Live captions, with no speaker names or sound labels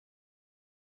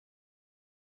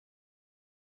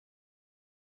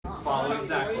Follow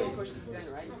exactly.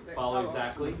 Follow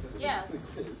exactly. Yeah.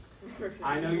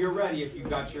 I know you're ready if you've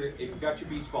got your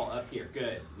beach ball up here.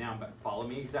 Good. Now follow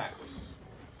me exactly.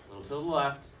 A little to the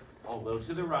left, a little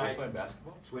to the right. Playing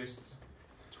basketball? Twist,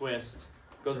 twist.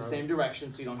 Go the same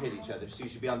direction so you don't hit each other. So you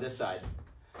should be on this side.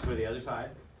 So the other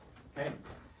side. Okay?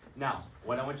 Now,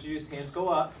 what I want you to do is hands go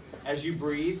up. As you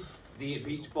breathe, the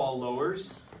beach ball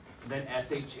lowers. Then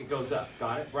SH, it goes up.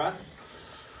 Got it? Breath.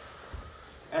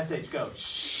 SH, go.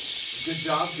 Good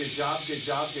job, good job, good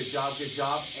job, good job, good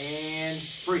job. And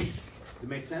breathe. Does it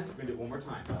make sense? We're going to do it one more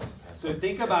time. So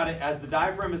think about it. As the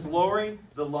diaphragm is lowering,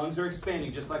 the lungs are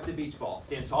expanding, just like the beach ball.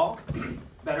 Stand tall.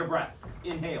 Better breath.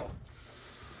 Inhale.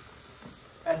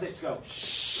 SH, go.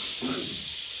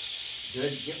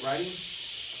 Good. Get ready.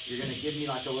 You're going to give me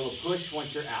like a little push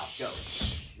once you're out. Go.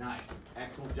 Nice.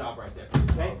 Excellent job right there.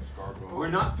 Okay? We're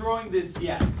not throwing this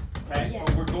yet. Okay? Yes.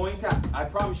 But we're going to, I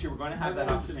promise you, we're going to have that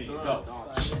opportunity. Go.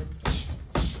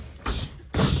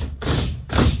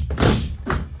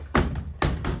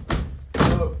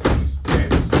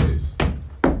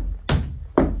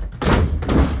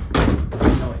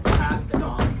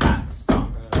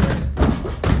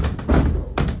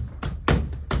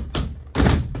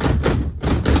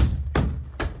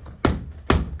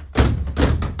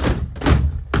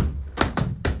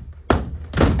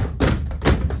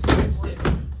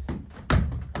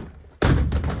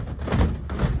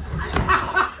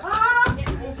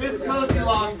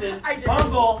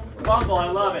 Bumble, I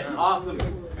love it. Awesome.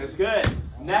 Good.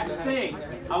 Next thing,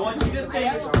 I want you to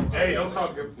think. Hey, don't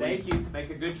talk good. Thank you. Make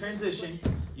a good transition.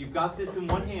 You've got this in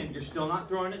one hand. You're still not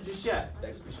throwing it just yet.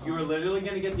 You are literally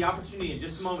going to get the opportunity in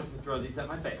just a moment to throw these at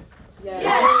my face. Yeah.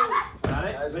 Got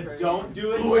it? But don't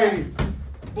do it yet.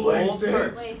 Hold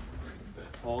first.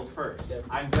 Hold first.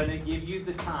 I'm going to give you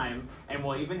the time, and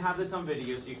we'll even have this on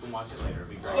video so you can watch it later. It'll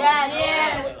be great.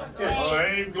 Yes. I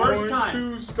ain't First going time.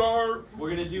 to start. We're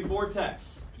going to do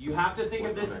vortex. You have to think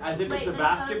of this as if it's a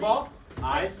basketball.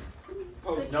 Eyes.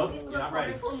 Nope, you're not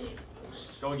ready.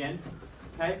 Go again.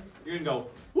 Okay? You're going to go,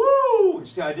 woo!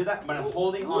 See how I did that? But I'm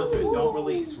holding onto it. Don't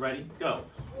release. Ready? Go.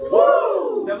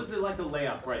 Woo! That was like a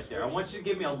layup right there. I want you to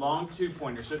give me a long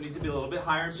two-pointer, so it needs to be a little bit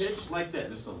higher in pitch, like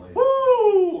this.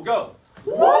 Woo! Go.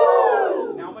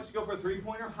 Woo! Now I want you to go for a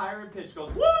three-pointer, higher in pitch.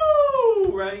 Go,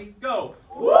 woo! Ready? Go.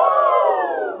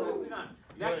 Woo! Nicely done.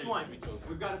 Next one.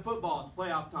 We've got a football. It's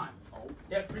playoff time.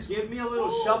 Give me a little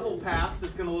shuffle pass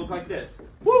that's going to look like this.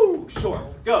 Woo!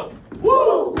 Short. Go.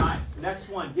 Woo! Nice. Next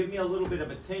one. Give me a little bit of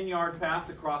a 10-yard pass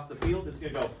across the field. It's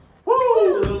going to go.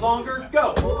 Woo! A little longer.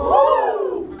 Go.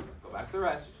 Woo! Go back to the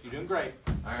rest. You're doing great.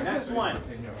 Next one.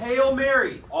 Hail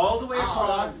Mary. All the way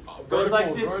across. Goes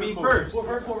like this. Me first. Woo!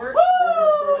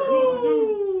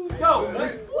 Go.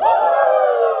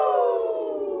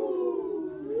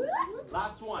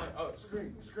 Last one.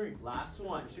 Screen. Last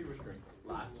one. Receiver screen.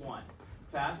 Last one.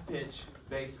 Fast pitch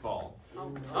baseball.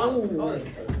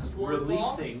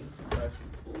 Releasing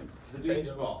the beach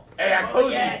ball. Hey, I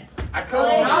cozy. Yes. I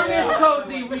cozy. Not Miss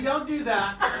Cozy. We don't do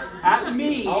that. At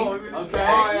me. Okay. All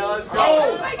right, let's go.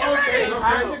 Okay. You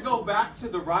have to go back to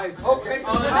the rise. Okay. You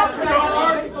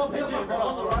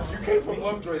came from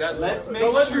Lovejoy. Let's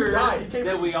make sure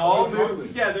that we all move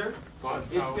together.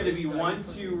 It's going to be 1,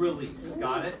 2, release.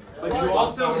 Got it? But you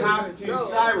also have to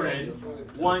siren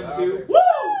 1, 2, woo!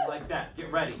 Like that.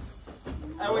 Get ready.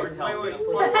 Wait.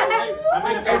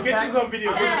 Hey, get this on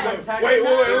video. Wait.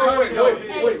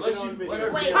 Let's see.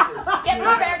 Wait. Get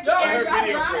prepared to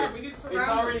airdrop this. It's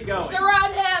already going.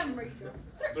 Surround him.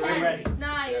 So we're ready.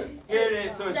 9. Here it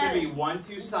is. So it's going to be 1,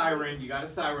 2, siren. You got a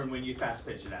siren when you fast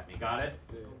pitch it at me. Got it?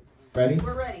 Ready?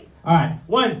 We're ready. All right.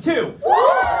 1, 2. Woo!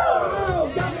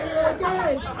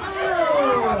 Good.